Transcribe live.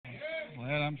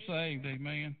Glad I'm saved,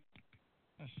 amen.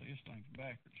 Let's see, this thing's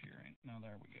backwards here, ain't it? No,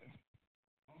 there we go.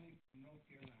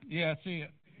 Yeah, that's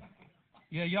it.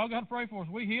 Yeah, y'all got to pray for us.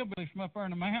 We hillbillies from up there in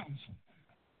the mountains.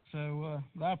 So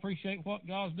I appreciate what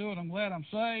God's doing. I'm glad I'm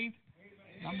saved.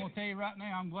 And I'm going to tell you right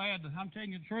now, I'm glad that I'm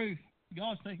telling you the truth.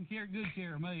 God's taking good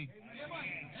care of me.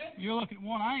 You're looking at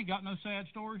one, I ain't got no sad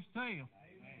stories to tell.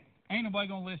 Ain't nobody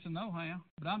going to listen no how.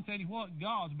 But I'm telling you what,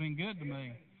 God's been good to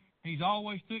me. He's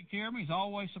always took care of me. He's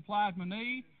always supplied my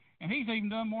need. And He's even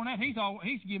done more than that.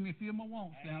 He's given me a few of my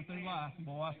wants down through life. And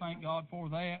boy, I thank God for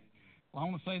that. Well, I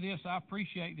want to say this. I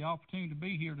appreciate the opportunity to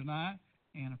be here tonight.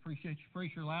 And I appreciate you,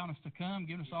 preacher, allowing us to come,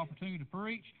 giving us the opportunity to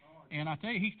preach. And I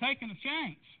tell you, He's taking a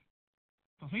chance.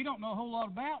 Because He don't know a whole lot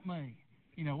about me.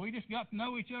 You know, we just got to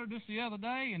know each other just the other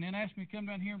day and then asked me to come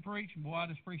down here and preach. And boy, I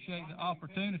just appreciate the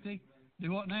opportunity.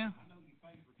 Do what now?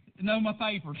 Know my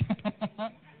papers.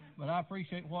 But I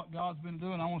appreciate what God's been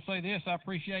doing. I want to say this. I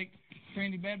appreciate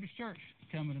Trinity Baptist Church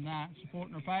coming tonight and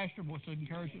supporting their pastor. Boy, it's an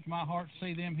encouragement to my heart to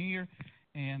see them here.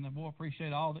 And boy, I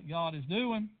appreciate all that God is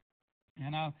doing.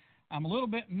 And I'm a little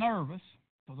bit nervous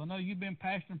because I know you've been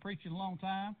pastoring and preaching a long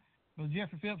time. But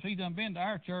Jeffrey Phillips, he done been to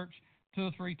our church 2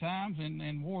 or 3 times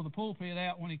and wore the pulpit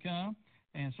out when he come.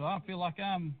 And so I feel like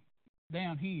I'm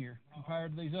down here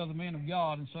compared to these other men of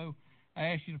God. And so I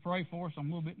ask you to pray for us.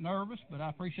 I'm a little bit nervous, but I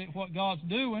appreciate what God's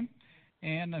doing.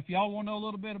 And if y'all want to know a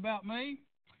little bit about me,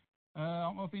 I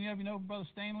don't know if any of you know Brother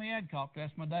Stacy Adcox.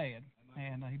 That's my dad.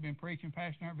 And he's been preaching,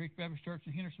 pastoring at Victory Baptist Church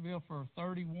in Hendersonville for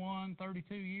 31,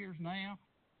 32 years now.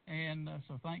 And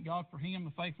so thank God for him,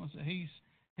 the faithfulness that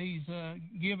he's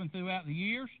given throughout the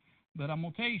years. But I'm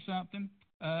going to tell you something.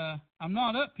 I'm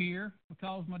not up here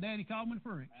because my daddy called me to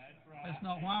preach. That's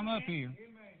not why I'm up here.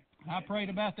 I prayed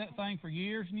about that thing for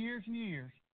years and years and years.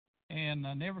 And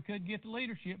I never could get the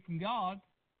leadership from God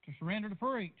to surrender to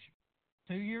preach.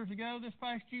 2 years ago, this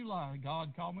past July,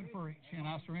 God called me to preach. And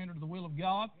I surrendered to the will of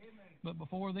God. But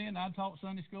before then, I taught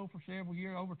Sunday school for several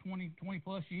years, over 20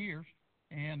 plus years.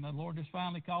 And the Lord just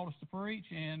finally called us to preach.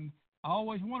 And I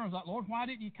always wondered, I was like, Lord, why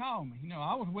didn't you call me? You know,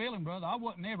 I was willing, brother. I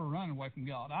wasn't ever running away from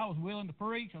God. I was willing to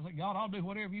preach. I was like, God, I'll do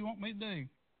whatever you want me to do.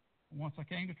 And once I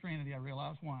came to Trinity, I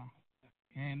realized why.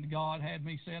 And God had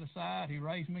me set aside. He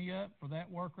raised me up for that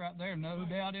work right there. No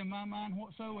doubt in my mind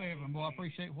whatsoever. And boy, I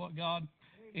appreciate what God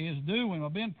is doing.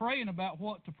 I've been praying about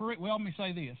what to preach. Well, let me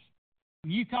say this.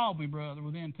 When you called me, brother,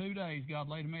 within 2 days, God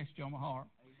laid a message on my heart.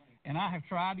 And I have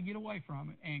tried to get away from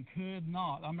it and could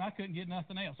not. I mean, I couldn't get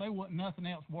nothing else. There wasn't nothing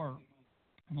else work.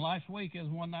 And last week, it was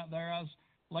one night there, I was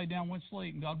laid down, went to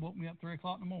sleep, and God woke me up 3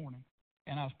 o'clock in the morning.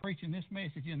 And I was preaching this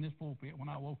message in this pulpit when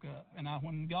I woke up. And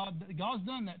when God's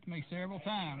done that to me several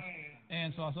times.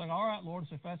 And so I was like, all right, Lord,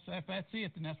 so if that's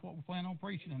it, then that's what we're planning on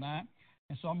preaching tonight.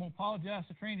 And so I'm going to apologize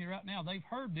to Trinity right now. They've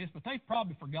heard this, but they've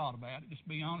probably forgot about it, just to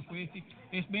be honest with you.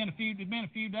 It's been a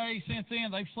few days since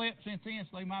then. They've slept since then,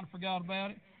 so they might have forgot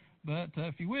about it. But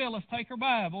if you will, let's take our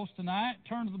Bibles tonight.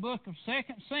 Turn to the book of 2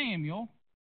 Samuel,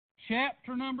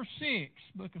 chapter number 6.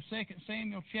 Book of 2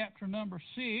 Samuel, chapter number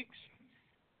 6.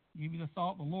 Give you the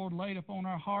thought the Lord laid upon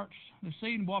our hearts this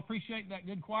evening. Boy, I appreciate that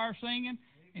good choir singing.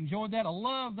 Enjoyed that. I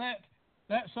love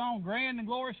that song, Grand and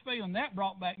Glorious Feeling. That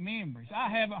brought back memories. I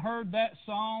haven't heard that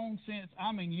song since,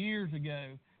 years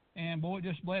ago. And boy, it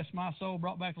just blessed my soul.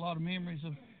 Brought back a lot of memories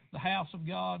of the house of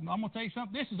God. And I'm going to tell you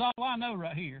something. This is all I know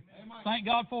right here. Thank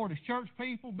God for it. As church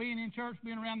people, being in church,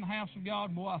 being around the house of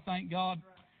God, boy, I thank God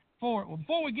for it. Well,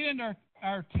 before we get into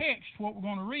our text, what we're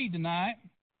going to read tonight,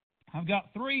 I've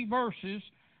got 3 verses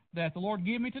that the Lord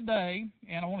gave me today,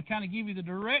 and I want to kind of give you the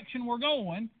direction we're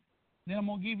going. Then I'm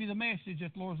going to give you the message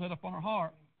that the Lord's set up on our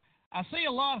heart. I see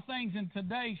a lot of things in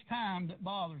today's time that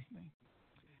bothers me.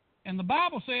 And the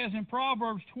Bible says in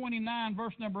Proverbs 29,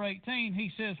 verse number 18, he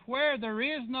says, where there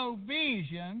is no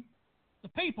vision, the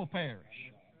people perish.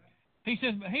 He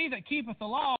says, but he that keepeth the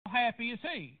law, happy is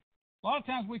he. A lot of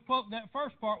times we quote that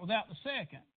first part without the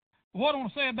second. But what I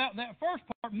want to say about that first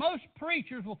part, most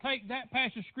preachers will take that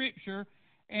passage of Scripture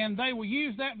and they will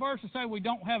use that verse and say we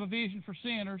don't have a vision for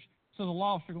sinners, so the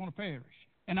lost are going to perish.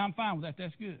 And I'm fine with that.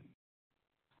 That's good.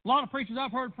 A lot of preachers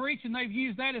I've heard preach, and they've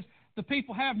used that as the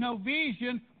people have no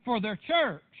vision for their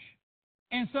church.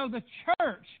 And so the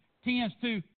church tends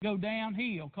to go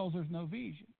downhill because there's no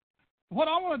vision. What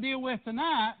I want to deal with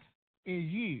tonight is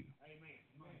you.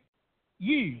 Amen.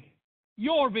 You.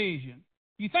 Your vision.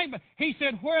 You think about it. He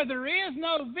said, where there is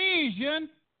no vision,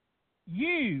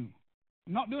 you.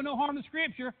 I'm not doing no harm to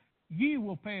Scripture. You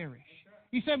will perish.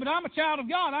 You say, but I'm a child of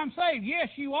God. I'm saved. Yes,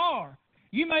 you are.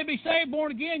 You may be saved,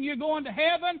 born again. You're going to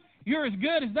heaven. You're as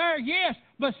good as there. Yes,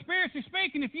 but spiritually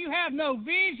speaking, if you have no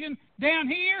vision down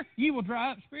here, you will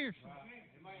dry up spiritually.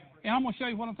 And I'm going to show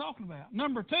you what I'm talking about.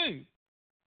 Number two,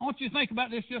 I want you to think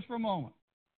about this just for a moment.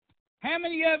 How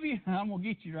many of you, I'm going to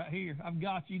get you right here. I've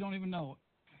got you. You don't even know it.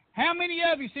 How many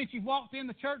of you, since you've walked in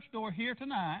the church door here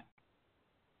tonight,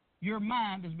 your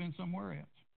mind has been somewhere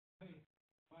else?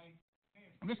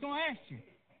 I'm just going to ask you.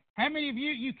 How many of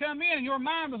you come in and your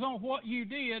mind was on what you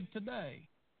did today?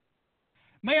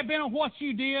 May have been on what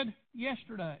you did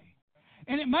yesterday.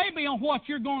 And it may be on what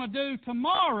you're going to do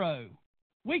tomorrow.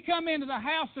 We come into the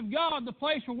house of God, the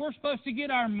place where we're supposed to get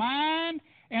our mind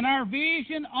and our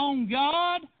vision on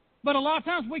God. But a lot of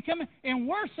times we come in and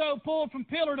we're so pulled from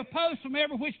pillar to post from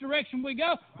every which direction we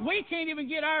go, we can't even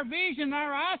get our vision and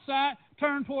our eyesight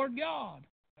turned toward God.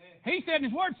 He said in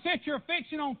His Word, set your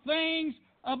affection on things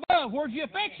above. Where's your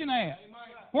affection at?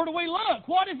 Where do we look?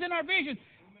 What is in our vision?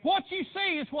 What you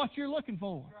see is what you're looking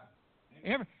for.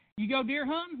 You go deer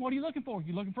hunting, what are you looking for?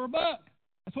 You're looking for a buck.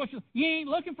 That's what you ain't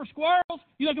looking for squirrels,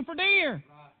 you're looking for deer.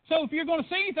 So if you're going to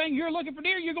see anything, you're looking for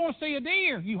deer, you're going to see a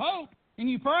deer. You hope and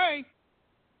you pray.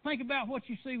 Think about what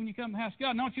you see when you come to the house of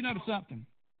God. And I want you to notice something.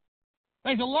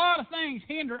 There's a lot of things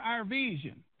hinder our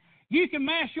vision. You can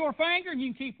mash your finger and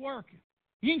you can keep working.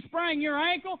 You can sprain your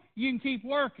ankle, you can keep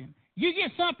working. You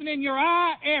get something in your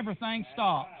eye, everything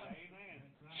stops.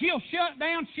 She'll shut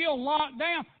down, she'll lock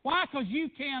down. Why? Because you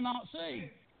cannot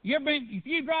see. If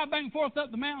you drive back and forth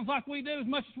up the mountains like we do, as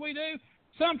much as we do,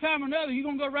 sometime or another you're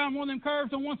going to go around one of them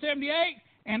curves on 178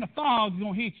 and the fog's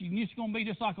going to hit you and it's going to be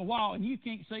just like a wall and you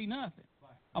can't see nothing.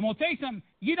 I'm going to tell you something.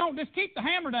 You don't just keep the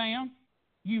hammer down.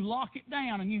 You lock it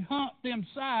down and you hunt them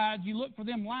sides. You look for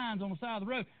them lines on the side of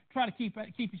the road. Try to keep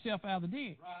yourself out of the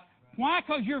ditch. Why?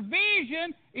 Because your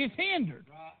vision is hindered.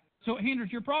 So it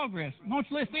hinders your progress. I want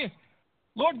you to listen to this.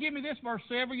 Lord gave me this verse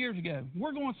several years ago.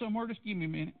 We're going somewhere. Just give me a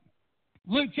minute.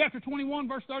 Luke chapter 21,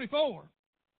 verse 34.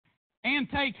 And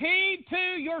take heed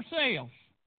to yourselves.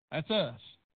 That's us.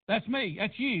 That's me.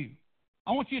 That's you.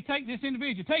 I want you to take this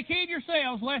individual. Take heed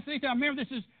yourselves, lest any time. Remember,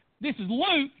 this is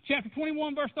Luke, chapter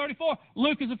 21, verse 34.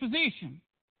 Luke is a physician.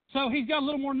 So he's got a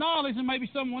little more knowledge than maybe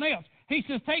someone else. He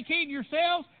says, take heed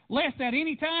yourselves, lest at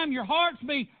any time your hearts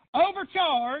be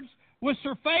overcharged with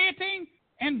surfeiting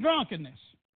and drunkenness.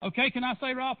 Okay, can I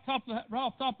say right off the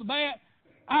top of the bat?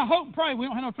 I hope and pray we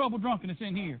don't have no trouble drunkenness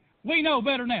in here. We know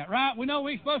better than that, right? We know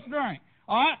we're supposed to drink.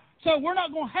 All right? So we're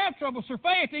not going to have trouble.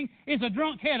 Surfeiting is a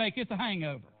drunk headache. It's a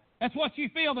hangover. That's what you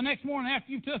feel the next morning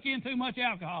after you took in too much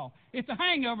alcohol. It's a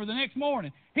hangover the next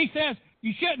morning. He says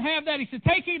you shouldn't have that. He said,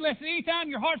 take heed lest at any time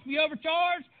your hearts be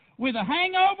overcharged with a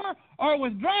hangover or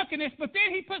with drunkenness. But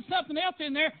then he puts something else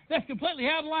in there that's completely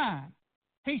out of line.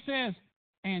 He says,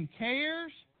 and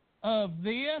cares of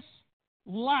this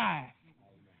life.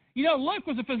 You know, Luke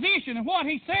was a physician, and what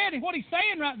he said and what he's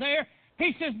saying right there,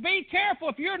 he says, be careful.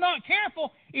 If you're not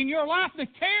careful in your life, the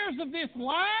cares of this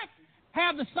life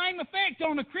have the same effect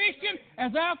on a Christian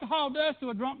as alcohol does to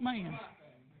a drunk man.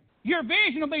 Your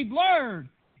vision will be blurred.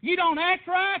 You don't act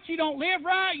right. You don't live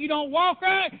right. You don't walk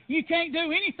right. You can't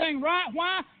do anything right.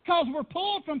 Why? Because we're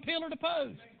pulled from pillar to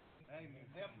post.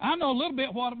 I know a little bit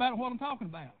about what I'm talking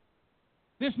about.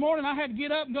 This morning I had to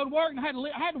get up and go to work, and I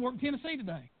had to work in Tennessee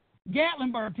today.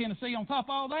 Gatlinburg, Tennessee, on top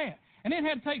of all that. And then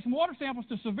had to take some water samples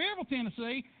to Sevierville,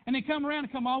 Tennessee, and then come around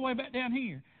and come all the way back down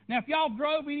here. Now, if y'all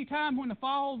drove any time when the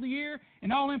fall of the year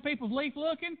and all them people's leaf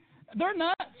looking, they're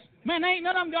nuts. Man, ain't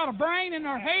none of them got a brain in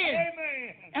their head.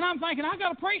 Amen. And I'm thinking, I got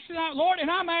to preach tonight, Lord, and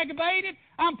I'm aggravated.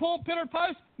 I'm pulled pillar to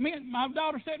post. My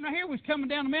daughter sitting right here was coming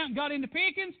down the mountain, got into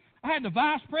Pickens. I had the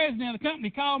vice president of the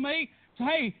company call me, say,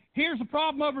 hey, here's a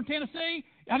problem over in Tennessee.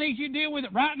 I need you to deal with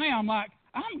it right now. I'm like,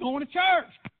 I'm going to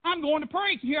church. I'm going to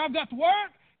preach. And here I've got to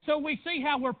work. So we see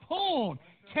how we're pulled.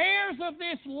 Cares of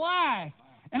this life.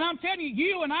 And I'm telling you,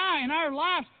 you and I, in our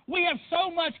lives, we have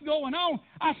so much going on.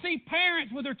 I see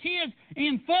parents with their kids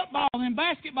in football and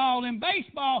basketball and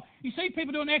baseball. You see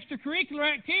people doing extracurricular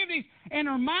activities, and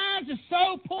their minds are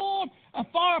so pulled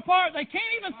far apart, they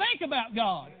can't even think about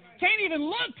God. Can't even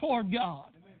look toward God.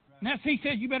 And that's, he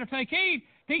says, you better take heed.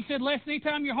 He said, lest any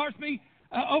time your hearts be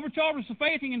overcharged with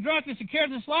fainting and drunkenness and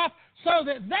cares of this life, so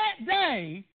that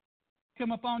day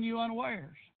come upon you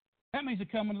unawares. That means the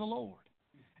coming of the Lord.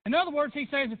 In other words, he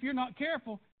says, if you're not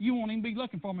careful, you won't even be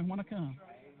looking for me when I come.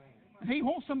 And he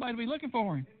wants somebody to be looking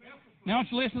for him. Now, I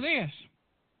want you to listen to this.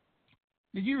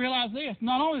 Did you realize this?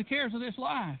 Not only the cares of this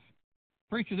life,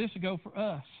 preacher, this will go for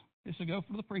us. This will go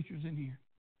for the preachers in here.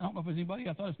 I don't know if there's anybody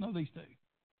else. I just know these two.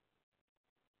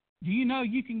 Do you know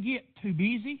you can get too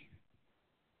busy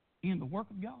in the work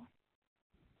of God?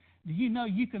 Do you know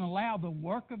you can allow the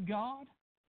work of God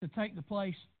to take the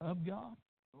place of God?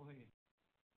 Go ahead.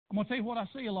 I'm going to tell you what I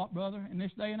see a lot, brother, in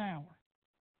this day and hour.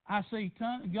 I see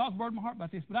God's burdened my heart about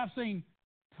this, but I've seen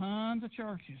Tons of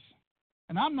churches.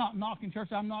 And I'm not knocking church.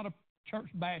 I'm not a church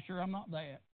basher. I'm not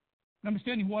that. But I'm just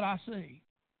telling you what I see.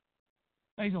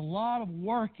 There's a lot of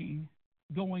working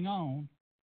going on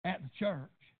at the church,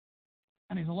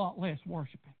 and there's a lot less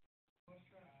worshiping.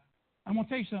 I'm going to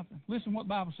tell you something. Listen to what the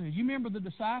Bible says. You remember the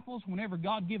disciples whenever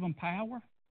God gave them power,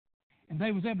 and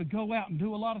they was able to go out and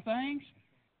do a lot of things?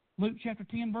 Luke chapter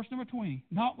 10, verse number 20.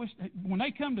 When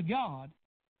they come to God,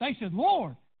 they said,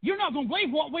 Lord, you're not going to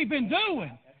believe what we've been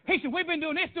doing. He said, we've been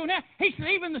doing this, doing that. He said,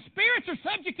 even the spirits are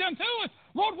subject unto us.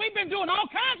 Lord, we've been doing all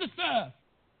kinds of stuff.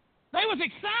 They was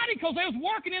excited because they was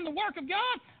working in the work of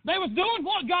God. They was doing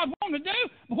what God wanted to do.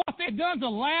 But what they had done is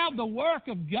allowed the work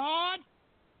of God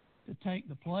to take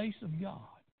the place of God.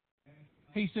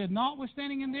 He said,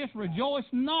 notwithstanding in this, rejoice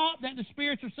not that the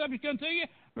spirits are subject unto you,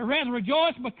 but rather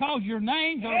rejoice because your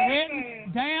names are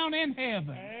written down in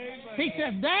heaven. He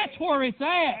said, that's where it's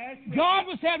at. God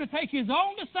was having to take His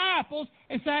own disciples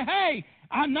and say, hey,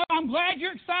 I know, I'm glad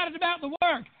you're excited about the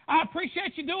work. I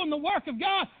appreciate you doing the work of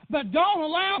God, but don't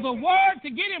allow the Word to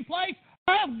get in place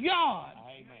of God.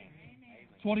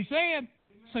 That's what He said.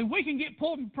 So we can get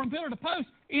pulled from pillar to post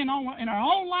in our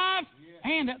own lives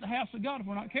and at the house of God if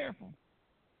we're not careful.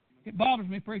 It bothers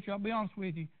me, preacher, I'll be honest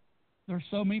with you. There's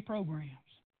so many programs,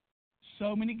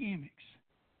 so many gimmicks.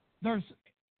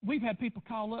 We've had people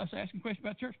call us asking questions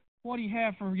about church. What do you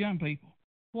have for young people?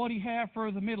 What do you have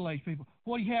for the middle-aged people?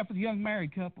 What do you have for the young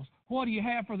married couples? What do you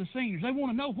have for the seniors? They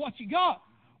want to know what you got.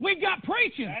 We've got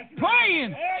preaching,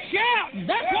 praying, shouting.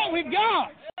 That's what we've got.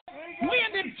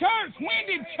 When did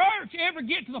church ever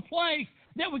get to the place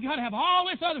that we got to have all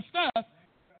this other stuff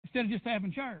instead of just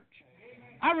having church?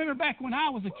 I remember back when I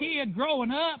was a kid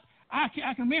growing up, I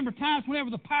can remember times whenever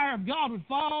the power of God would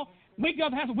fall. We'd go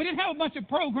to the house. We didn't have a bunch of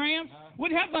programs. We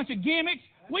didn't have a bunch of gimmicks.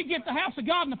 We'd get the house of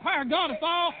God and the power of God would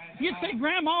fall. You'd see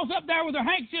grandmas up there with their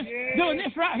handkerchiefs doing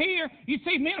this right here. You'd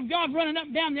see men of God running up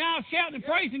and down the aisle shouting and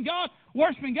praising God,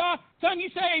 worshiping God. Son, you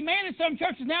say amen in some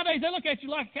churches nowadays, they look at you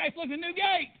like a calf looking at a new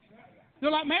gate. They're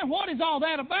like, man, what is all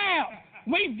that about?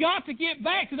 We've got to get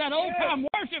back to that old-time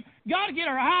worship. Got to get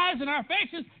our eyes and our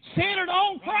affections centered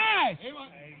on Christ.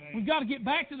 We've got to get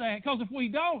back to that, because if we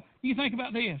don't, you think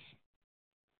about this.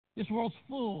 This world's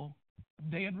full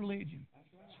of dead religion.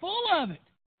 It's full of it.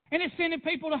 And it's sending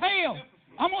people to hell.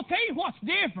 I'm going to tell you what's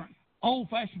different.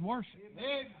 Old-fashioned worship.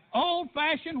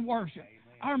 Old-fashioned worship.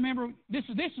 I remember this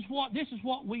is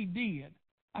what we did.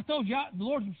 I told you the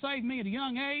Lord saved me at a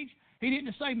young age. He didn't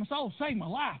just save my soul, saved my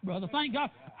life, brother. Thank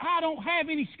God. I don't have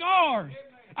any scars.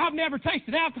 I've never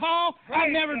tasted alcohol.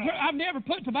 I've never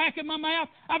put tobacco in my mouth.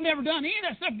 I've never done any of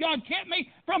that stuff. God kept me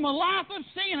from a life of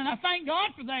sin, and I thank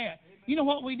God for that. You know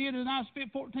what we did when I was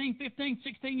 14, 15,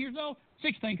 16 years old?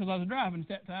 16 because I was driving at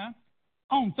that time.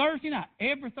 On Thursday night,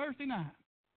 every Thursday night,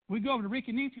 we'd go over to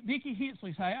Ricky and Dickie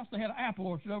Hensley's house. They had an apple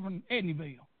orchard over in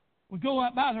Edneyville. We'd go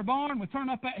out by their barn. We'd turn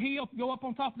up that hill, go up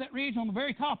on top of that ridge. On the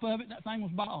very top of it, that thing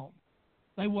was bald.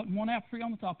 There wasn't one apple tree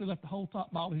on the top. They left the whole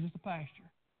top bald. It was just a pasture.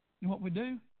 You know what we'd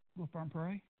do? Go up there and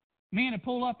pray. Men would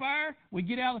pull up there. We'd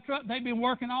get out of the truck. They'd been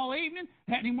working all evening.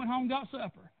 Hadn't even went home and got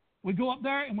supper. We'd go up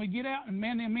there and we'd get out, and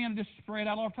men would just spread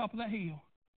out on top of that hill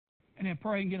and then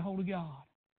pray and get a hold of God.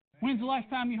 When's the last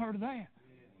time you heard of that?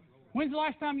 When's the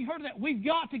last time you heard of that? We've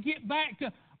got to get back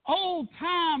to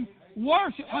old-time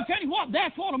worship. I'm telling you what,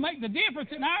 that's what will make the difference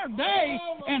in our day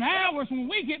and hours when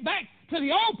we get back to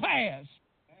the old paths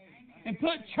and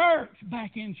put church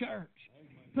back in church.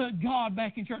 Put God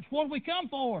back in church. What do we come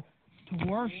for? To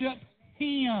worship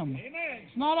Him.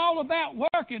 It's not all about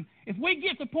working. If we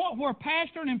get to the point where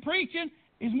pastoring and preaching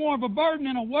is more of a burden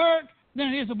and a work than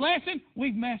it is a blessing,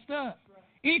 we've messed up.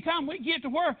 Anytime we get to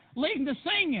where leading to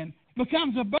singing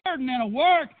becomes a burden and a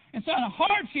work and a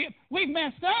hardship, we've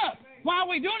messed up. Why are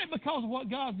we doing it? Because of what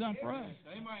God's done for us.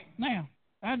 Now,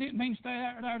 I didn't mean to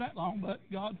stay there that long, but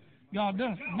God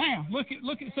does it. Now, look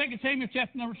at 2 Samuel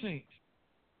chapter number 6.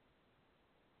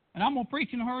 And I'm going to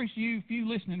preach in a hurry, so if you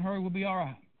listen in a hurry, we'll be all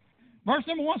right. Verse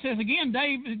number 1 says, Again,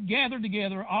 David gathered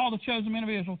together all the chosen men of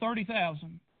Israel,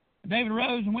 30,000. David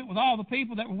arose and went with all the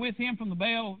people that were with him from the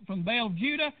Baal of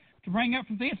Judah to bring up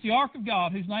from thence the ark of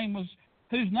God, whose name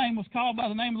was called by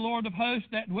the name of the Lord of hosts,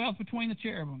 that dwelleth between the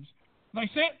cherubims. They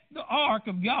set the ark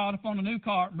of God upon a new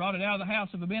cart and brought it out of the house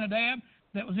of Abinadab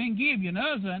that was in Gibeah. And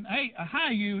Uzzah and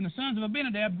Ahiu and the sons of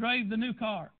Abinadab drave the new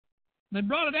cart. They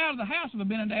brought it out of the house of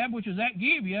Abinadab, which is at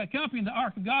Gibeah, accompanying the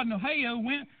ark of God, and Ahiu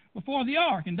went before the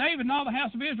ark. And David and all the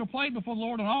house of Israel played before the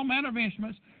Lord on all manner of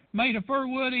instruments made of fir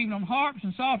wood, even on harps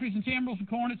and psalteries and timbrels and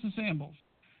cornets and cymbals.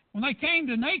 When they came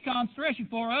to Nacon's threshing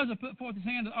floor, Uzzah put forth his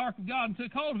hand to the ark of God and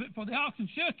took hold of it, for the oxen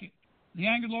shook it. The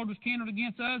anger of the Lord was kindled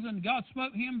against Uzzah, and God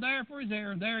smote him there for his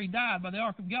error, and there he died by the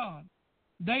ark of God.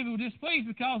 David was displeased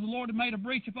because the Lord had made a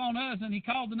breach upon Uzzah, and he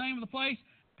called the name of the place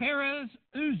Perez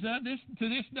Uzzah to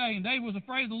this day. And David was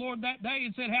afraid of the Lord that day,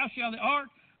 and said, How shall the ark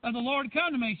of the Lord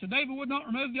come to me? So David would not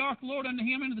remove the ark of the Lord unto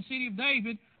him into the city of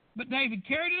David, but David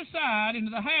carried it aside into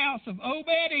the house of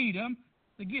Obed-Edom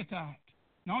the Gittite.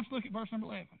 Now let's look at verse number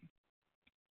 11.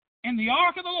 And the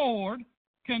ark of the Lord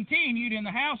continued in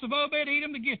the house of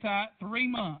Obed-Edom the Gittite 3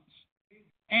 months.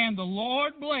 And the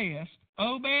Lord blessed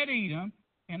Obed-Edom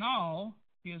and all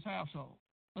his household.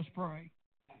 Let's pray.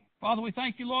 Father, we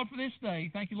thank you, Lord, for this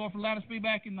day. Thank you, Lord, for letting us be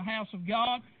back in the house of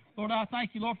God. Lord, I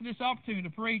thank you, Lord, for this opportunity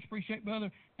to preach. Appreciate Brother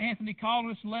Anthony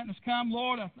calling us and letting us come,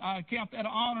 Lord. I count that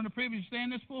an honor and a privilege to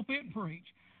stand in this pulpit and preach.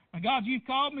 Now, God, you've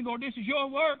called me, Lord. This is your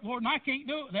work, Lord, and I can't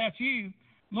do it without you.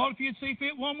 Lord, if you'd see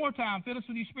fit one more time, fill us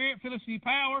with your spirit, fill us with your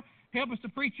power. Help us to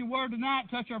preach your word tonight.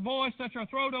 Touch our voice, touch our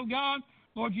throat, oh God.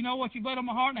 Lord, you know what you've laid on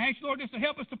my heart, and I ask you, Lord, just to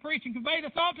help us to preach and convey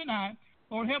the thought tonight.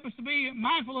 Lord, help us to be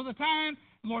mindful of the time.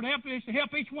 Lord, help us to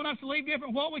help each one of us to leave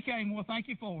different what we came. We'll thank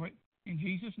you for it. In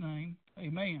Jesus' name,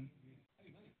 amen.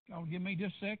 Y'all give me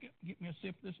just a second. Get me a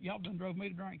sip of this. Y'all done drove me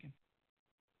to drinking.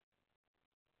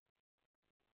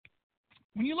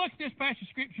 When you look at this passage of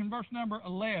Scripture in verse number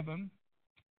 11,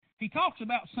 he talks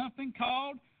about something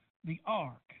called the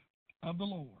Ark of the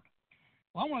Lord.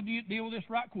 Well, I want to deal with this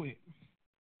right quick.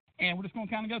 And we're just going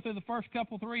to kind of go through the first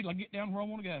couple of three till I get down where I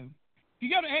want to go. If you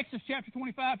go to Exodus chapter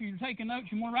 25, if you're taking notes,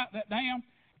 you want to write that down.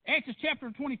 Exodus chapter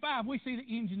 25, we see the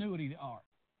ingenuity of the ark.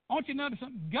 I want you to notice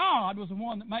something. God was the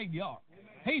one that made the ark.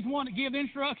 He's the one that gave the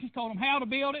instructions, told them how to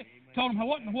build it, told them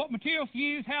what materials to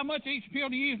use, how much each material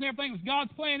to use, and everything. It was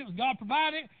God's plan. It was God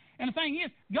provided it. And the thing is,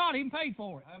 God even paid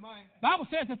for it. The Bible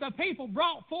says that the people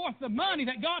brought forth the money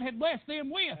that God had blessed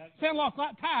them with. Sounds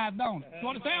like tithe, don't it? That's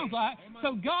what it sounds like.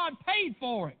 So God paid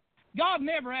for it. God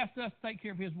never asked us to take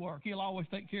care of His work. He'll always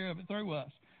take care of it through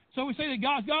us. So we see that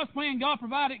God's plan, God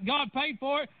provided, God paid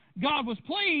for it. God was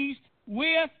pleased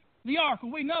with the ark.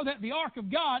 And we know that the ark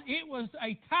of God, it was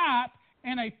a type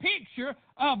and a picture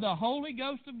of the Holy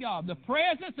Ghost of God, the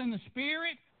presence and the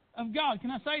Spirit of God.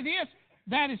 Can I say this?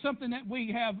 That is something that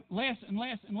we have less and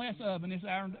less and less of in this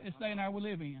day and hour we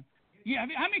live in. Yeah,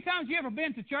 how many times have you ever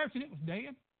been to church and it was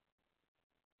dead?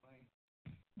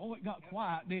 Boy, it got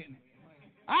quiet, didn't it?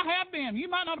 I have been. You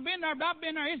might not have been there, but I've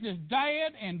been there. It's just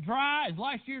dead and dry as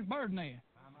last year's bird nest.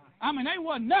 I mean, there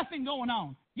wasn't nothing going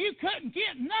on. You couldn't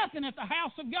get nothing at the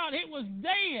house of God. It was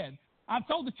dead. I've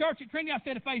told the church at Trinity, I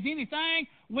said, if there's anything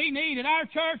we need at our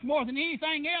church more than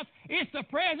anything else, it's the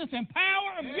presence and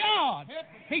power of God.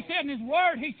 He said in His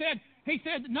Word, He said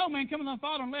that no man cometh unto the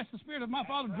Father unless the Spirit of my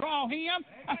Father draw him.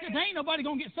 I said, there ain't nobody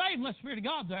going to get saved unless the Spirit of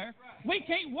God's there. We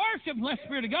can't worship unless the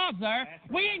Spirit of God's there.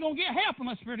 We ain't going to get help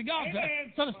unless the Spirit of God's there.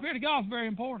 So the Spirit of God's very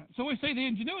important. So we see the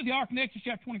ingenuity of the ark in Exodus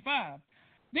chapter 25.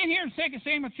 Then here in 2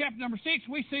 Samuel chapter number 6,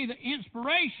 we see the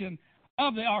inspiration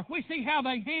of the ark. We see how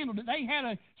they handled it. They had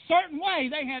a certain way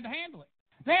they had to handle it.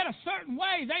 They had a certain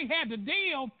way they had to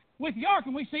deal with the ark.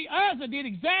 And we see Uzzah did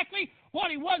exactly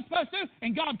what he wasn't supposed to,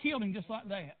 and God killed him just like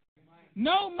that.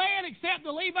 No man except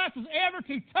the Levites was ever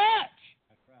to touch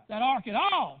that ark at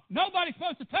all. Nobody's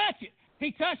supposed to touch it.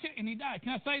 He touched it and he died.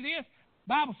 Can I say this? The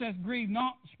Bible says, grieve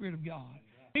not the Spirit of God.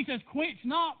 He says, quench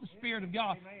not the Spirit of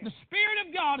God. The Spirit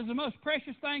of God is the most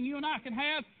precious thing you and I can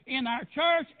have in our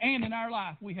church and in our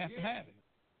life. We have to have it.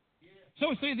 So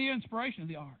we see the inspiration of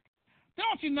the ark. Then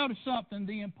I want you to notice something,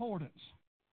 the importance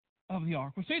of the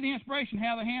ark. We see the inspiration,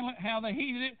 how they handled it, how they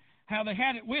heated it, how they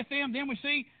had it with them. Then we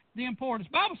see the importance.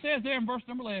 The Bible says there in verse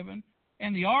number 11,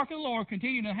 and the ark of the Lord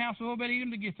continued in the house of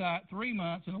Obed-Edom the Gittite 3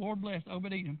 months, and the Lord blessed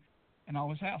Obed-Edom and all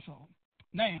his household.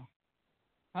 Now,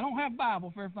 I don't have a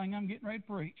Bible for everything I'm getting ready to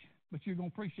preach, but you're going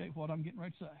to appreciate what I'm getting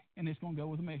ready to say, and it's going to go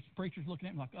with the message. The preacher's looking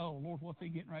at me like, oh, Lord, what's he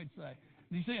getting ready to say?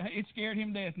 You see, it scared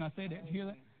him to death, and I said that. Did you hear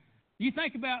that? You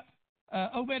think about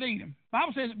Obed-Edom. The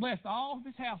Bible says it blessed all of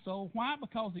his household. Why?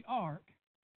 Because the ark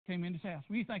came into his house.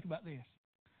 When you think about this,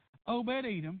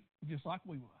 Obed-Edom was just like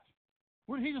we was.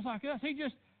 He's just like us. He's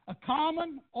just a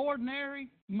common, ordinary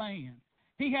man.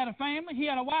 He had a family. He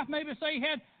had a wife. Maybe say he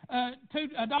had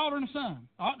a daughter and a son.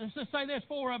 Let's just say there's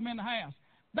 4 of them in the house.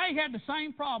 They had the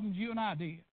same problems you and I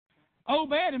did.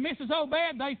 Obed and Mrs.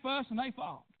 Obed, they fussed and they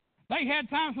fought. They had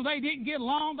times where they didn't get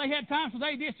along. They had times where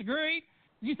they disagreed.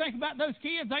 You think about those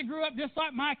kids. They grew up just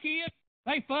like my kids.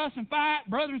 They fuss and fight.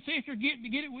 Brother and sister get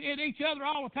at each other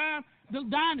all the time,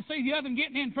 dying to see the other one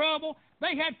getting in trouble.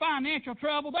 They had financial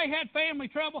trouble. They had family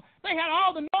trouble. They had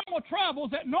all the normal troubles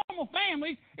that normal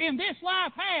families in this life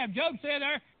have. Job said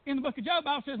there in the book of Job,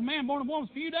 Bible says, a man born of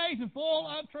woman's few days and full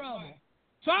of trouble.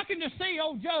 So I can just see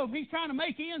old Job. He's trying to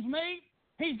make ends meet.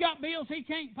 He's got bills he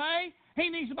can't pay. He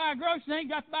needs to buy groceries.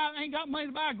 Ain't got money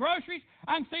to buy groceries.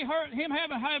 I can see him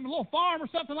having a little farm or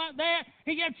something like that.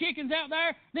 He got chickens out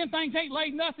there. Them things ain't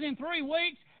laid nothing in 3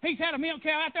 weeks. He's had a milk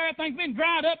cow out there. That thing's been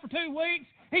dried up for 2 weeks.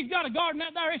 He's got a garden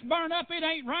out there. It's burned up. It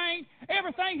ain't rained.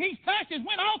 Everything he's touched has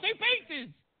went all to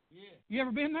pieces. Yeah. You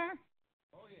ever been there?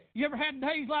 Oh, yeah. You ever had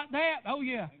days like that? Oh,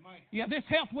 yeah. Amen. Yeah, this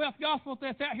health, wealth gospel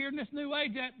that's out here in this new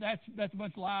age, that's a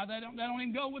bunch of lies. That don't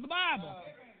even go with the Bible.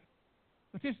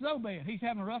 But this is Obed. He's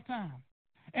having a rough time.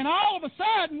 And all of a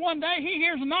sudden, one day, he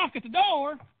hears a knock at the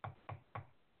door.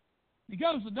 He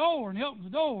goes to the door and he opens the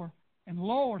door. And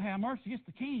Lord, have mercy, it's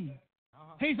the king.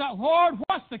 He's like, Lord,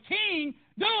 what's the king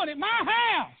doing at my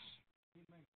house?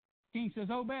 King says,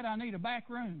 Obed, I need a back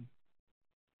room.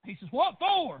 He says, what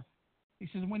for? He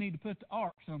says, we need to put the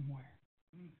ark somewhere.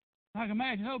 I can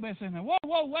imagine Obed saying,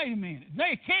 whoa, wait a minute. Is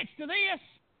there a catch to this?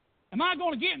 Am I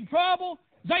going to get in trouble?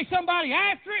 Is there somebody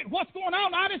after it? What's going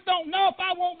on? I just don't know if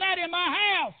I want that in my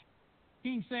house.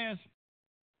 King says,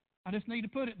 I just need to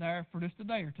put it there for just a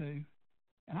day or two,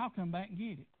 and I'll come back and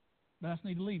get it. But I just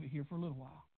need to leave it here for a little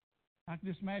while. I can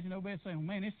just imagine Obed saying, well,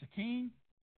 man, it's the king.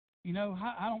 You know,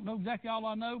 I don't know exactly all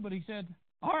I know, but he said,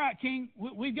 all right, king,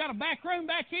 we've got a back room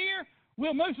back here.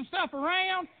 We'll move some stuff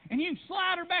around, and you can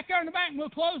slide her back there in the back, and we'll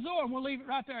close the door, and we'll leave it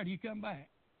right there till you come back.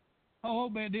 Oh,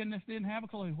 Obed didn't have a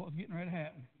clue what was getting ready to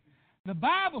happen. The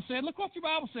Bible said, look what your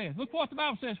Bible says. Look what the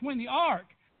Bible says. When the ark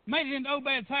made it into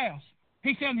Obed's house,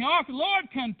 he said, and the ark of the Lord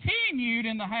continued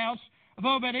in the house of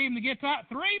Obed-Edom to get out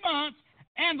 3 months,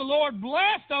 and the Lord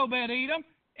blessed Obed-Edom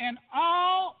and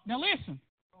all. Now listen,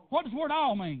 what does the word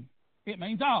all mean? It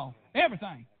means all,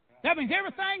 everything. That means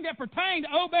everything that pertained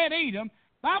to Obed-Edom,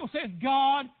 the Bible says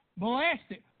God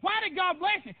blessed it. Why did God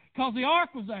bless it? Because the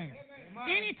ark was there.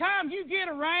 Anytime you get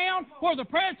around where the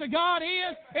presence of God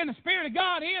is and the Spirit of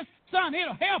God is, son,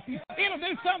 it'll help you. It'll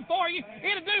do something for you.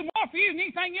 It'll do more for you than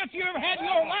anything else you ever had in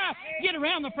your life. Get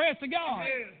around the presence of God.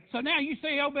 So now you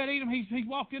see Obed-Edom, he's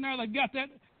walked in there, they've got that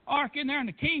ark in there, and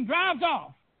the king drives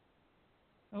off.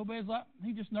 Obed's like,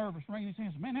 he's just nervous, wringing his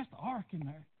hands. Man, that's the ark in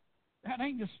there. That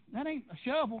ain't a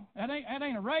shovel. That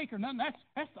ain't a rake or nothing.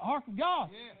 That's the ark of God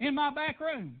in my back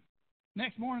room.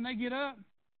 Next morning they get up.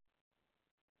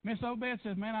 Miss Obed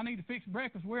says, man, I need to fix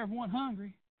breakfast. We're everyone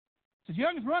hungry. Says,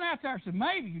 youngest, run out there. Said,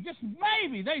 maybe, just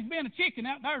maybe, there's been a chicken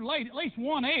out there laid at least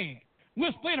 1 egg.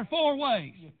 We'll split her 4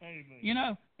 ways. You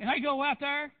know, and they go out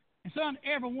there, and son,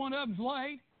 every one of them's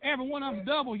laid. Every one of them's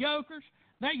double yokers.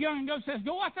 That youngin' says,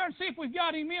 go out there and see if we've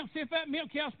got any milk. See if that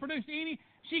milk cow's produced any.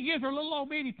 She gives her a little old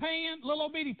bitty pan, little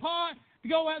old bitty pot. To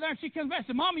go out there, and she comes back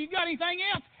and says, Mama, you got anything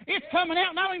else? It's coming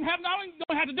out, and I don't even have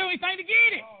to do anything to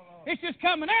get it. It's just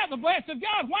coming out, the blessing of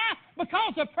God. Why?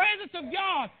 Because the presence of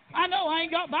God. I know I ain't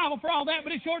got Bible for all that,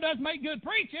 but it sure does make good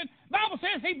preaching. Bible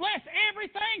says He blessed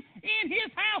everything in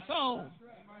His household.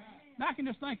 Now I can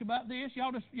just think about this. Y'all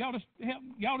just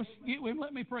get with me.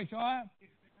 Let me preach, all right?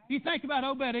 You think about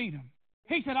Obed-Edom.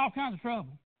 He's had all kinds of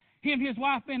trouble. Him and his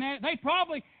wife been at it.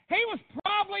 He was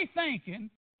probably thinking,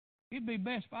 it'd be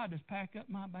best if I just pack up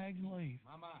my bags and leave.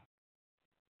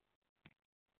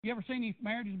 You ever seen any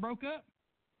marriages broke up?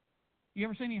 You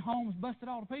ever seen any homes busted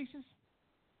all to pieces?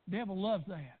 The devil loves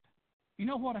that. You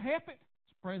know what'll help it?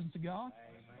 It's the presence of God.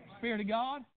 Amen. Spirit of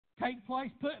God. Take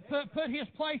place, put His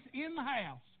place in the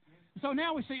house. So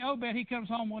now we see Obed, he comes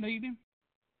home one evening,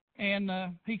 and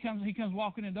he comes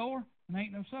walking in the door, and there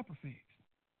ain't no supper fixed.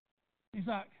 He's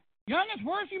like, youngest,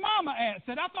 where's your mama at?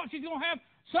 Said, I thought she's going to have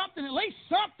something, at least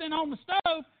something on the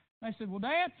stove. They said, well,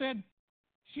 Dad said,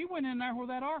 she went in there where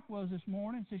that ark was this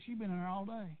morning. Said, she's been in there all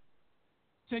day.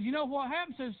 Said, you know what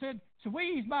happened? So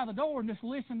we eased by the door and just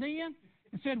listened in,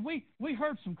 and said, we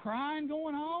heard some crying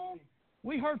going on.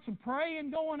 We heard some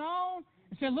praying going on.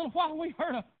 And said, a little while we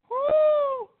heard a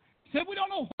whoo. Said, we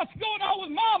don't know what's going on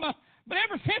with Mama, but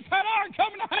ever since that ark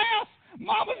come in the house,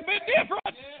 Mama's been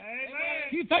different.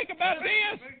 Amen. You think about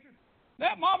this.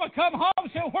 That Mama come home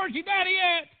and said, where's your daddy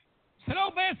at? Said,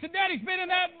 Obed said, Daddy's been in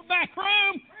that back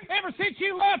room ever since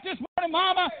you left this morning,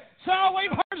 Mama. So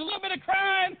we've heard a little bit of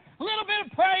crying, a little bit of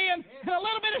praying, and a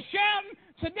little bit of shouting.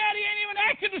 Said, Daddy ain't even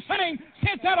acted the same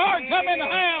since that ark come in the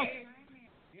house.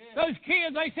 Those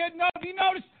kids, they said, no, have you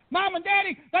noticed? Mom and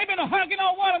Daddy, they've been hugging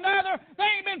on one another. They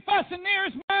ain't been fussing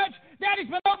near as much. Daddy's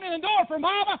been opening the door for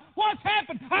Mama. What's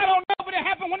happened? I don't know, but it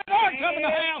happened when the ark come in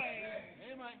the house.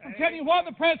 I'm telling you what,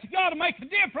 the presence of God will make a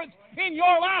difference in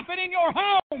your life and in your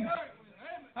home.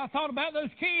 I thought about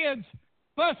those kids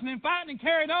fussing and fighting and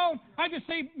carried on. I just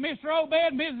see Mr. Obed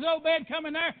and Mrs. Obed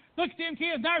coming there. Look at them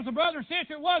kids. There's a brother and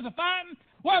sister that was a fighting.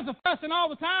 was fussing all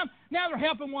the time. Now they're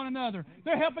helping one another.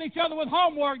 They're helping each other with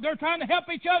homework. They're trying to help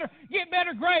each other get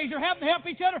better grades. They're helping to help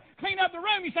each other clean up the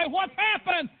room. You say, what's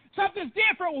happened? Something's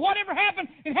different. Well, whatever happened,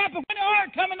 it happened when the ark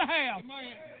come in the house.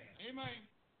 Amen. Amen.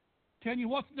 Telling you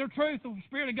what's the truth of the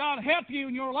Spirit of God to help you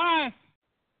in your life.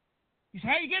 You say,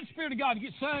 how you get the Spirit of God? You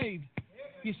get saved.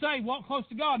 You say, walk close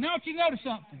to God. Now I want you to notice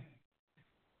something.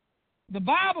 The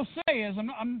Bible says,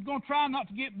 I'm going to try not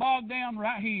to get bogged down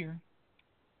right here.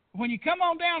 When you come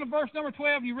on down to verse number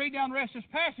 12 and you read down the rest of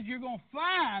this passage, you're going to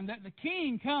find that the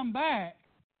king come back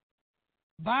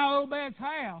by Obed's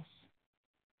house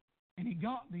and he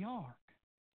got the ark.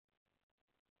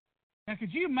 Now,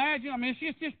 could you imagine? I mean, it's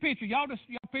just this picture. Y'all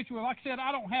picture. Like I said,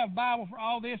 I don't have a Bible for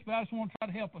all this, but I just want to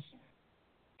try to help us.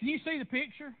 Can you see the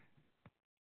picture?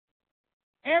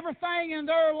 Everything in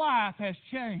their life has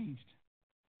changed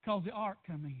because the ark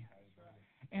come in.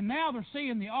 And now they're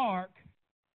seeing the ark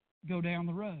go down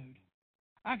the road.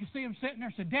 I can see them sitting there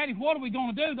and say, Daddy, what are we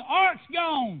going to do? The ark's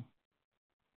gone.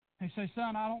 They say,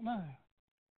 son, I don't know.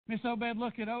 Miss Obed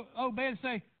look at Obed and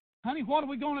say, honey, what are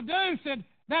we going to do? Said,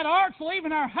 that ark's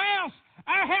leaving our house.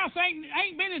 Our house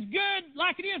ain't been as good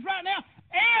like it is right now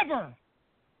ever.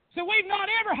 So we've not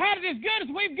ever had it as good as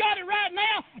we've got it right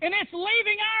now, and it's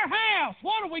leaving our house.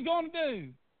 What are we going to do?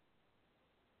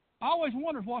 I always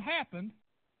wondered what happened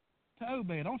to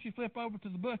Obed. I want you to flip over to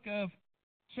the book of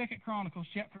 2 Chronicles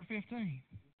chapter 15.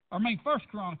 1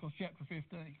 Chronicles chapter 15.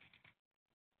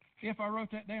 If I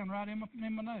wrote that down right in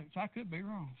my notes, I could be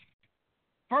wrong.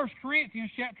 1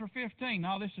 Corinthians chapter 15.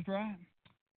 No, this is right.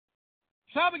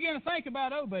 So I began to think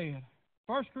about Obed.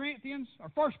 1 Corinthians, or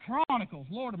 1 Chronicles,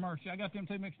 Lord of mercy, I got them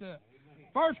two mixed up.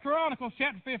 1 Chronicles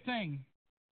chapter 15.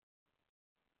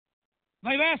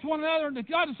 They've asked one another,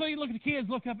 God to see, look at the kids,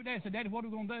 look up at Dad and say, Daddy, what are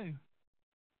we going to do?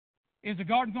 Is the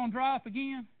garden going to dry up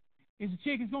again? Is the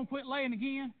chickens going to quit laying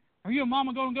again? Are you and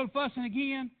Mama going to go fussing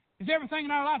again? Is everything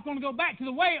in our life going to go back to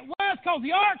the way it was because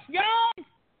the ark's gone?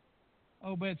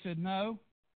 Obed said, no.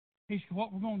 He said,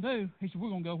 what we're going to do? He said, we're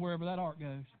going to go wherever that ark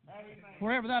goes.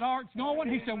 Wherever that ark's going,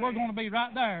 he said, we're going to be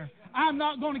right there. I'm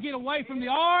not going to get away from the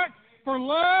ark for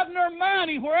love nor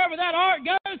money. Wherever that ark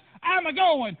goes, I'm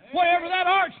a-going. Wherever that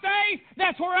ark stays,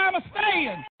 that's where I'm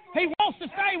a-staying. He wants to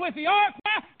stay with the ark.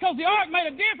 Why? Because the ark made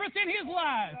a difference in his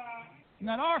life. And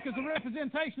that ark is a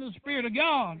representation of the Spirit of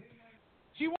God.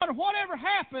 So you wonder, whatever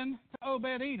happened to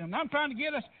Obed-Edom?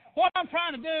 What I'm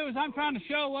trying to do is I'm trying to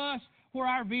show us where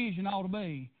our vision ought to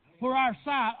be, where our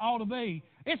sight ought to be.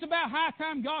 It's about high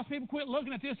time God's people quit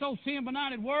looking at this old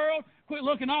sin-benighted world, quit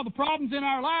looking at all the problems in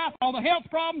our life, all the health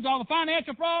problems, all the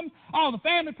financial problems, all the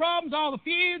family problems, all the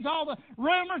feuds, all the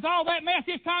rumors, all that mess.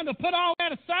 It's time to put all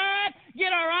that aside, get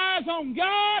our eyes on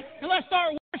God, and let's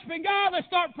start worshiping God. Let's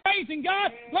start praising God.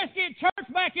 Let's get church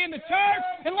back into church,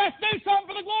 and let's do something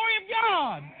for the glory of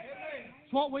God.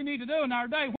 It's what we need to do in our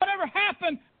day. Whatever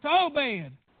happened to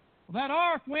Obed? Well, that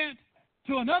ark went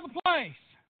to another place.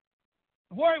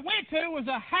 Where it went to was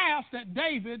a house that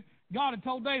God had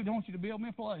told David, I want you to build me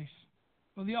a place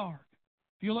for the ark.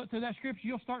 If you look through that scripture,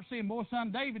 you'll start seeing, boy,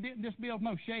 son, David didn't just build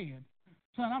no shed.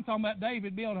 Son, I'm talking about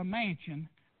David built a mansion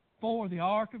for the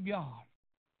ark of God.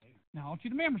 Now, I want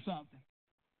you to remember something.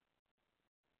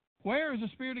 Where is the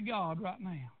Spirit of God right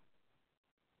now?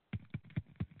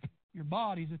 Your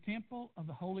body is a temple of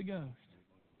the Holy Ghost.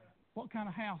 What kind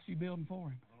of house are you building for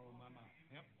Him?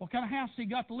 What kind of house has He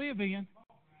got to live in?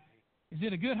 Is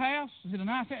it a good house? Is it a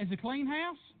nice house? Is it a clean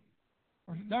house?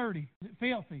 Or is it dirty? Is it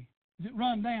filthy? Is it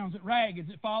run down? Is it ragged?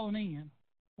 Is it fallen in?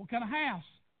 What kind of house?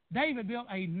 David built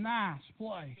a nice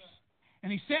place.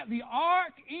 And he set the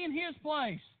ark in his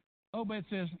place. Obed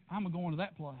says, I'm going to go into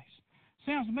that place.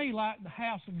 Sounds to me like the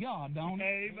house of God, don't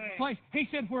it? Amen. Place. He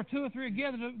said, where two or three are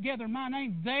gathered together in my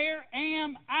name, there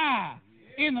am I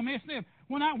in the midst of them.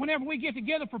 Whenever we get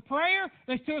together for prayer,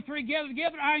 there's two or three gathered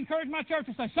together, I encourage my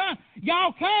church to say, son,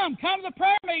 y'all come to the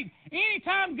prayer meeting.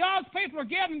 Anytime God's people are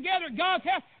gathering together at God's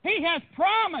house, He has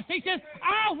promised. He says,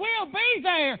 I will be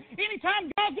there. Anytime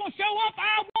God's going to show up,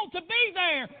 I want to be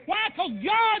there. Why? Because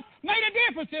God made a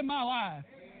difference in my life.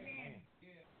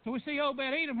 So we see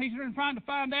Obed-Edom, he's trying to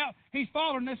find out, he's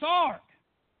following this ark.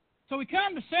 So we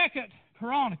come to 2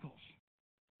 Chronicles.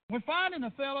 We're finding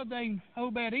a fellow named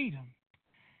Obed-Edom.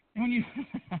 And when you,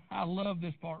 I love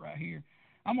this part right here.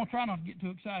 I'm going to try not to get too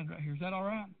excited right here. Is that all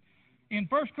right? In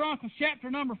 1 Chronicles chapter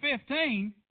number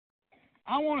 15,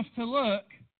 I want us to look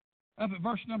up at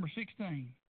verse number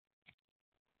 16.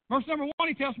 Verse number 1,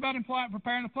 he tells about him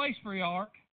preparing a place for the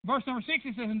ark. Verse number 6,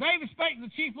 he says, and David spake to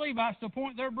the chief Levites to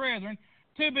appoint their brethren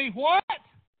to be what?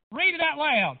 Read it out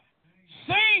loud.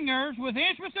 Singers with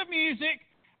instruments of music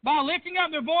by lifting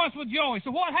up their voice with joy.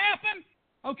 So what happened?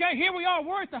 Okay, here we are.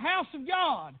 We're at the house of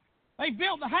God. They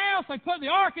built the house. They put the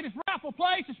ark in its rightful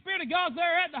place. The Spirit of God's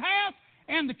there at the house.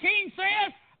 And the king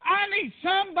says, I need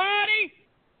somebody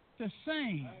to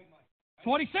sing. That's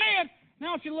what he said. Now I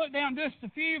want you to look down just a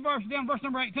few verses down, verse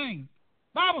number 18.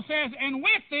 Bible says, and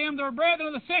with them there were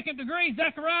brethren of the second degree,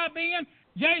 Zechariah, Ben,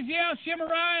 Jaziel,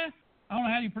 Shemariah. I don't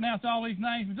know how you pronounce all these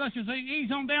names, but let's just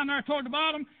ease on down there toward the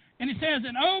bottom. And it says,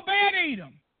 and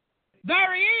Obed-Edom.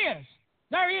 There he is.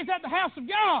 There he is at the house of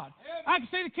God. I can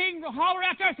see the king holler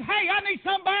out there and say, hey, I need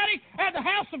somebody at the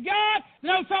house of God to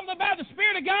know something about the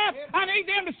Spirit of God. I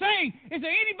need them to sing. Is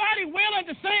there anybody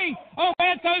willing to sing?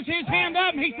 Obed throws his hand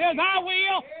up and he says, I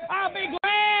will. I'll be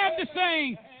glad to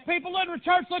sing. People in the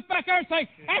church look back there and say,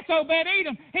 that's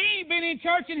Obed-Edom. He ain't been in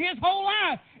church in his whole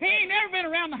life. He ain't never been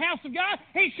around the house of God.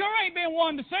 He sure ain't been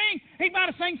one to sing. He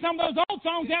might have sung some of those old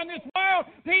songs out in this world.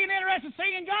 He ain't interested in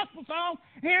singing gospel songs.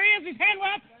 Here he is, his hand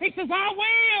went up. He says, I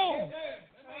will.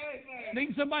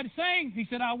 Needing somebody to sing. He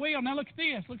said, I will. Now look at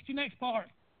this. Look at your next part.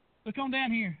 Look on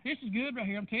down here. This is good right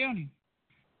here, I'm telling you.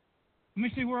 Let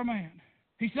me see where I'm at.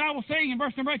 He said, I will sing in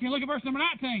verse number 18. Look at verse number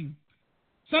 19.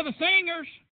 So the singers,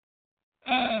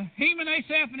 Heman,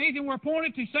 Asaph, and Ethan were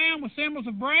appointed to sound with cymbals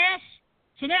of brass.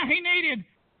 So now he needed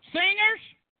singers.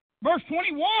 Verse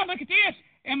 21, look at this.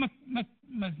 And I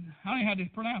don't know how to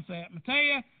pronounce that.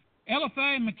 Mattiah,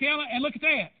 Eliphaz, and Michaela, and look at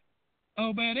that.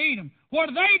 Obed-Edom. What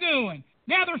are they doing?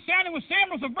 Now they're sounding with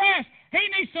cymbals of brass. He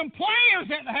needs some players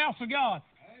at the house of God.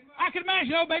 I can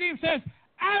imagine Obed-Edom says,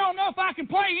 I don't know if I can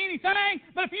play anything,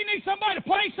 but if you need somebody to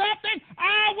play something,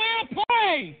 I will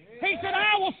play. He said,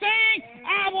 I will sing,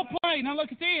 I will play. Now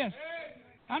look at this.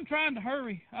 I'm trying to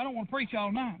hurry. I don't want to preach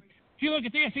all night. If you look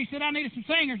at this, he said, I needed some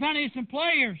singers, I needed some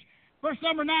players. Verse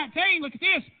number 19, look at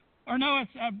this. Or no,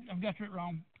 I've got it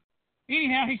wrong.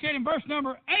 Anyhow, he said in verse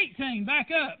number 18, back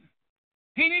up,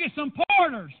 he needed some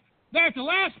porters. There at the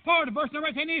last part of verse number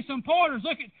 18, he needed some porters.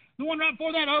 Look at the one right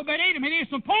before that, Obed-Edom. He needed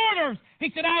some porters.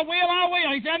 He said, I will, I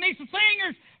will. He said, I need some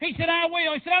singers. He said, I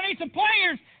will. He said, I need some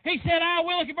players. He said, I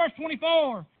will. Look at verse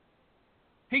 24.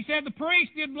 He said, the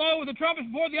priest did blow with the trumpets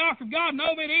before the ark of God, and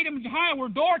Obed-Edom and Jehiah were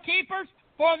doorkeepers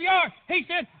for the ark. He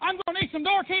said, I'm going to need some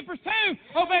doorkeepers too.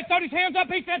 Obed threw his hands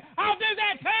up. He said, I'll do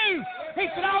that too.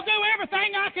 He said, I'll do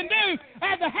everything I can do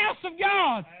at the house of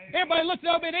God. Everybody looked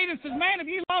at Obed-Edom and says, man, have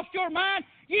you lost your mind?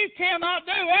 You cannot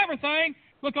do everything.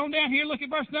 Look on down here. Look at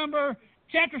verse number,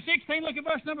 chapter 16. Look at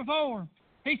verse number 4.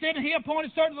 He said, and he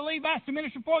appointed certain of the Levites to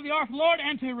minister before the ark of the Lord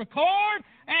and to record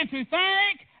and to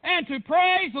thank and to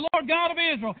praise the Lord God of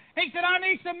Israel. He said, I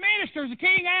need some ministers. The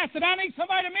king asked, I need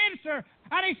somebody to minister.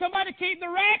 I need somebody to keep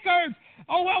the records.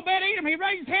 Oh, Obed-Edom, he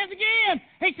raised his hands again.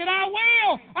 He said, I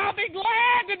will. I'll be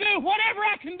glad to do whatever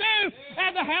I can do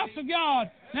at the house of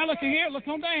God. Now look here. Look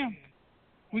on down.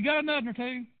 We got another or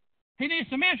two. He needs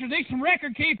some ministers. He needs some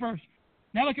record keepers.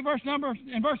 Now look at verse number 4.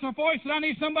 He said, I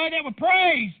need somebody that would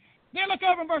praise. Then look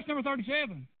over in verse number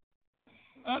 37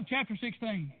 of chapter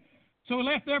 16. So he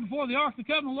left there before the ark of the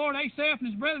covenant of the Lord, Asaph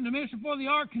and his brethren to minister before the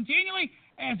ark continually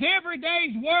as every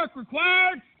day's work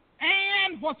required.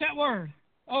 And, what's that word?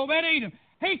 Obed-Edom.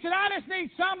 He said, I just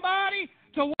need somebody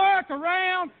to work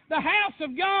around the house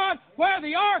of God where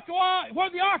the ark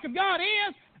of God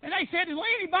is. And they said, will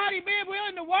anybody be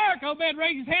willing to work? Obed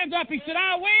raised his hands up. He said,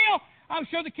 I will. I'm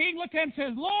sure the king looked at him and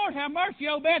says, Lord, have mercy,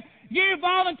 Obed. You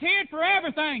volunteered for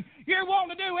everything. You're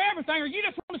wanting to do everything, or you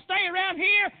just want to stay around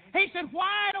here? He said,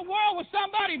 why in the world would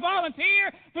somebody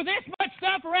volunteer for this much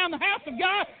stuff around the house of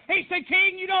God? He said,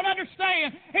 King, you don't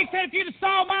understand. He said, if you'd have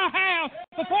saw my house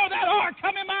before that ark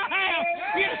come in my house,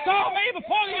 you'd have saw me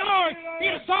before the ark.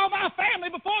 You'd have saw my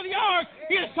family before the ark.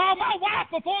 You'd have saw my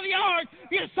wife before the ark.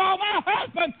 You'd have saw my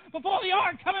husband before the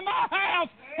ark come in my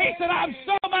house. He said, I'm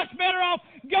so much better off.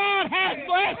 God has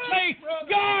blessed me.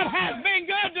 God has been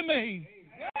good to me.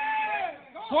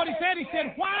 That's what he said. He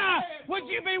said, why would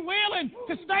you be willing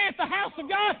to stay at the house of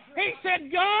God? He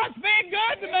said, God's been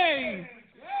good to me.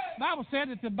 The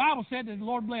Bible said that the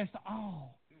Lord blessed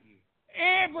all.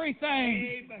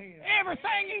 Everything.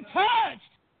 Everything he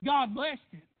touched, God blessed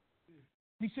it.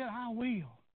 He said, I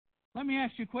will. Let me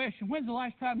ask you a question. When's the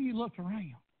last time you looked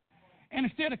around? And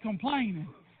instead of complaining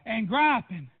and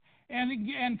griping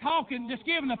and talking, just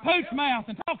giving a pooch mouth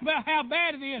and talk about how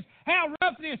bad it is, how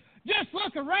rough it is, just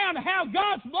look around at how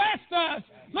God's blessed us.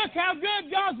 Look how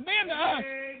good God's been to us.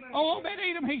 Oh,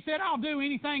 Obed-Edom, he said, I'll do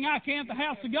anything I can at the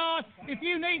house of God. If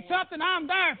you need something,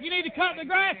 I'm there. If you need to cut the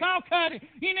grass, I'll cut it.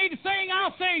 You need to sing,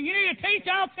 I'll sing. You need to teach,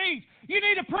 I'll teach. You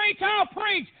need to preach, I'll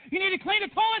preach. You need to clean the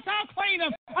toilets, I'll clean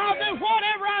them. I'll do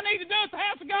whatever I need to do at the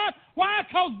house of God. Why?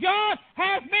 Because God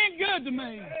has been good to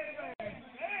me.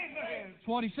 That's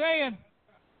what he said.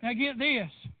 Now get this.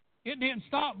 It didn't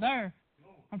stop there.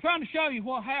 I'm trying to show you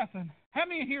what happened. How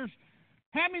many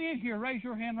in here raise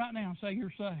your hand right now and say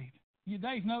you're saved?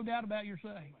 There's no doubt about you're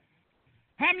saved.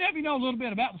 How many of you know a little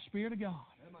bit about the Spirit of God?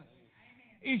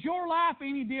 Is your life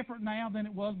any different now than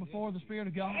it was before the Spirit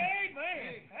of God?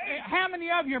 Amen. How many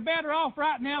of you are better off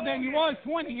right now than you was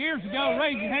 20 years ago?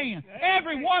 Raise your hand.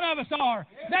 Every one of us are.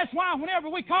 That's why whenever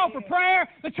we call for prayer,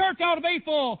 the church ought to be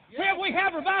full. Whenever we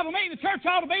have revival meeting, the church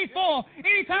ought to be full.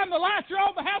 Anytime the lights are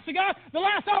on the house of God, the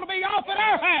lights ought to be off at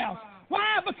our house.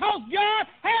 Why? Because God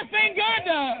has been good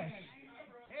to us.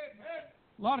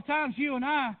 A lot of times you and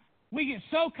I, we get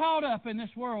so caught up in this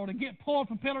world and get pulled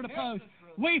from pillar to post.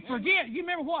 We forget. You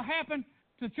remember what happened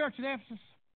to the church at Ephesus?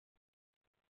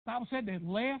 The Bible said they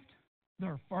left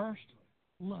their first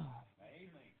love.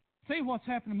 Amen. See what's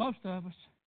happened to most of us,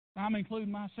 I'm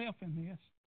including myself in this.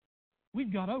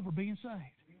 We've got over being saved.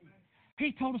 Amen.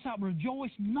 He told us, I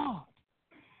rejoice not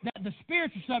that the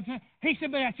spiritual substance, he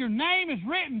said, but that your name is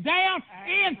written down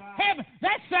in heaven.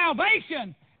 That's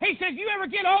salvation. He says, you ever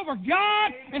get over God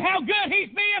and how good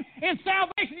He's been in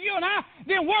salvation to you and I,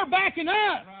 then we're backing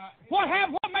up. What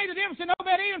made the difference in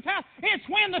Obed-Edom's house? It's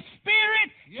when the Spirit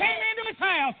came into his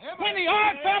house. When the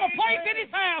ark found a place in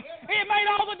his house, it made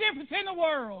all the difference in the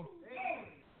world.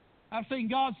 I've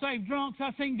seen God save drunks.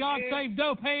 I've seen God save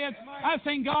dope heads. I've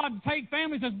seen God take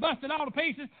families that's busted all to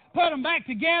pieces, put them back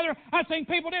together. I've seen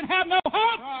people didn't have no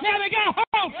hope. Now they got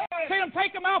hope. Seen them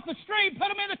take them off the street, put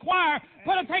them in the choir,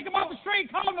 take them off the street,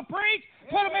 call them to preach,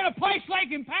 put them in a place like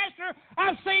in pastor.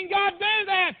 I've seen God do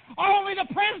that. Only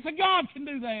the presence of God can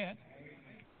do that.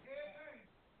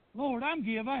 Lord, I'm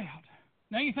give out.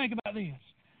 Now you think about this.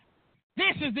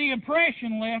 This is the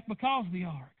impression left because of the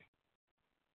ark.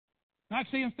 I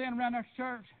see him standing around our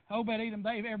church. Obed-Edom,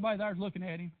 Dave, everybody there's looking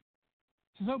at him.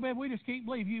 Says, Obed, we just can't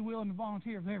believe you willing to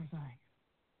volunteer for everything.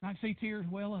 And I can see tears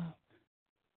well up.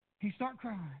 He start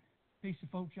crying. He said,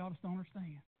 folks, y'all just don't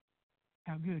understand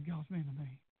how good God's been to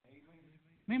me.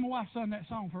 Me and my wife sung that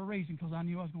song for a reason, because I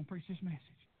knew I was going to preach this message.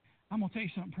 I'm going to tell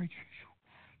you something, preacher.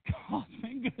 God's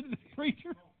been good to this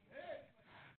preacher.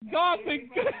 God's been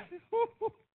good.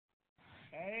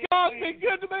 God's been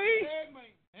good to me.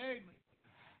 Amen.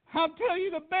 I'm telling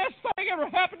you, the best thing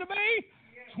ever happened to me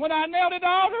is when I knelt at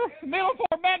the altar, Middle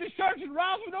Fork Baptist Church in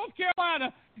Roswell, North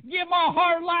Carolina, give my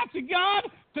heart and life to God.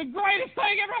 The greatest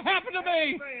thing ever happened to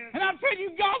me. And I'm telling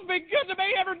you, God's been good to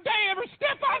me every day, every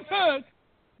step I took.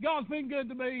 God's been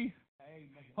good to me.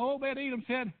 Obed-Edom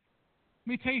said, let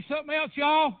me tell you something else,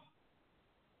 y'all.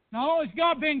 Not only has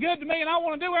God been good to me, and I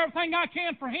want to do everything I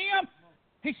can for Him,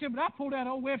 he said, but I pulled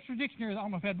out old Webster's Dictionary. I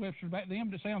don't know if I had Webster's back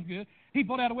then, but it sounds good. He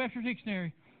pulled out a Webster's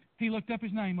Dictionary. He looked up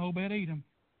his name, Obed-Edom.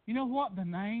 You know what the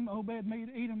name Obed-Edom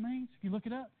means? If you look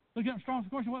it up in Strong's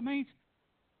Concordance, what it means?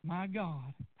 My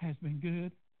God has been good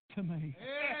to me.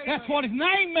 That's what his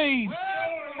name means.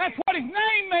 That's what his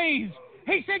name means.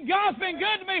 He said, God's been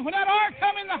good to me. When that ark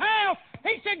come in the house,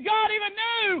 he said, God even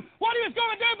knew what He was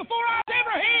going to do before I was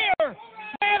ever here.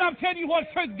 Man, I'm telling you what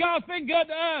truth, God's been good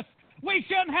to us. We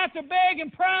shouldn't have to beg and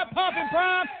pump and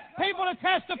prime people to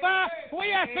testify.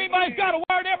 We ask anybody's got a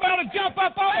word, everybody to jump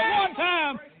up on it one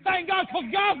time. Thank God, because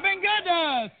God's been good to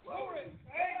us.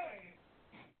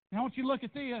 Now, I want you to look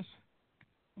at this.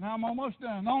 Now, I'm almost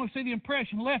done. Not only see the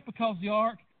impression left because of the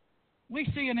ark, we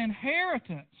see an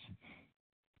inheritance.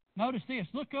 Notice this.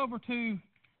 Look over to,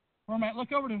 where I'm at.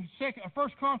 Look over to 1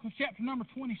 Chronicles chapter number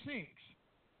 26.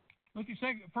 Look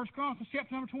at 1 Chronicles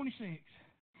chapter number 26.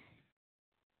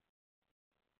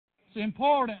 It's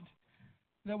important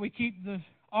that we keep the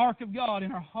ark of God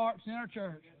in our hearts and in our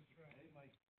church.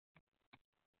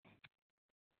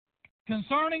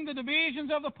 Concerning the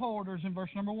divisions of the porters in verse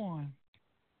number 1.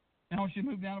 Now I want you to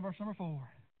move down to verse number 4.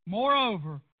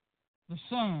 Moreover, the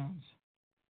sons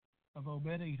of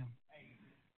Obed-Edom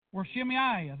were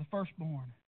Shemaiah the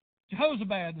firstborn,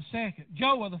 Jehozabad the second,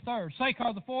 Joah the third,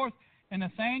 Sakar the fourth, and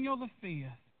Nathaniel the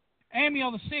fifth,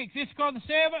 Amiel the sixth, Issachar the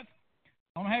seventh.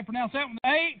 I don't know how to pronounce that one. The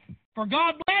eighth. For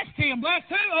God blessed him. Blessed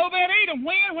who? Obed-Edom.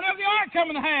 Whenever the ark come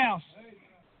in the house.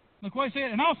 Look what he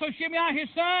said. And also Shimei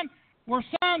his son were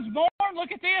sons born,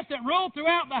 look at this, that ruled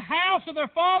throughout the house of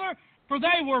their father, for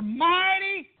they were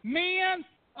mighty men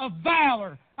of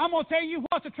valor. I'm going to tell you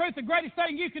what the truth, the greatest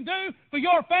thing you can do for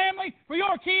your family, for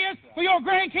your kids, for your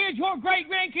grandkids, your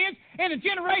great-grandkids, and the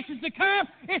generations to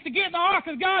come, is to get the ark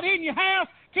of God in your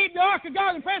house, keep the ark of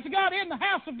God and the presence of God in the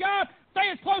house of God. Stay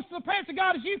as close to the presence of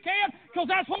God as you can, because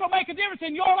that's what will make a difference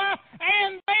in your life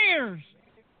and theirs.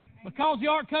 Because the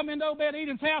ark come into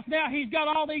Obed-Edom's house, now he's got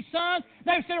all these sons.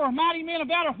 They said they were mighty men of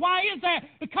valor. Why is that?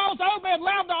 Because Obed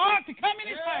allowed the ark to come in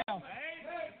his house.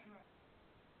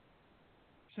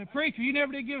 Say, preacher, you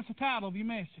never did give us a title of your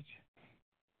message.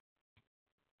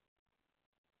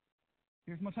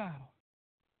 Here's my title.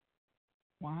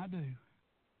 Why I do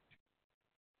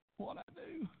what I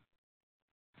do.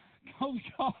 Because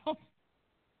God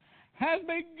has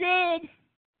been good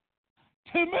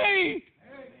to me.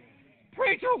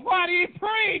 Preacher, why do you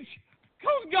preach?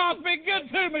 Because God's been good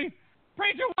to me.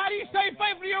 Preacher, why do you stay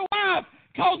faithful to your wife?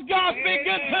 Because God's been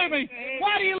good to me.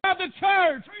 Why do you love the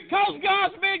church? Because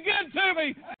God's been good to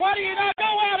me. Why do you not go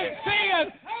out and sin?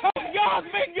 Because God's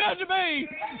been good to me.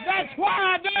 That's why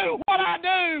I do what I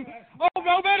do. Oh,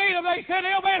 no, they said,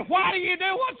 Amen, why do you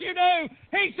do what you do?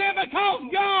 He said, because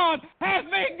God has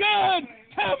been good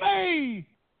to me.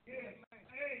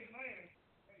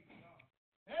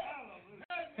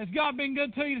 Has God been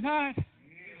good to you tonight?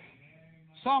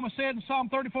 Psalmist said in Psalm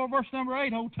 34, verse number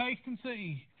 8, oh, taste and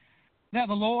see that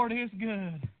the Lord is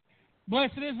good.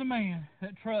 Blessed is the man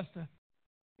that trusteth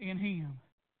in Him.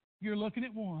 You're looking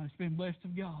at one that's been blessed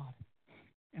of God.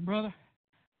 And, brother,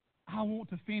 I want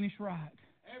to finish right.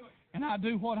 And I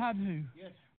do what I do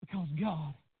because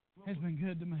God has been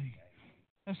good to me.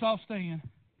 Let's all stand.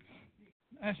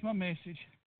 That's my message.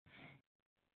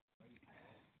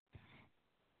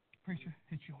 Preacher,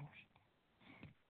 it's yours.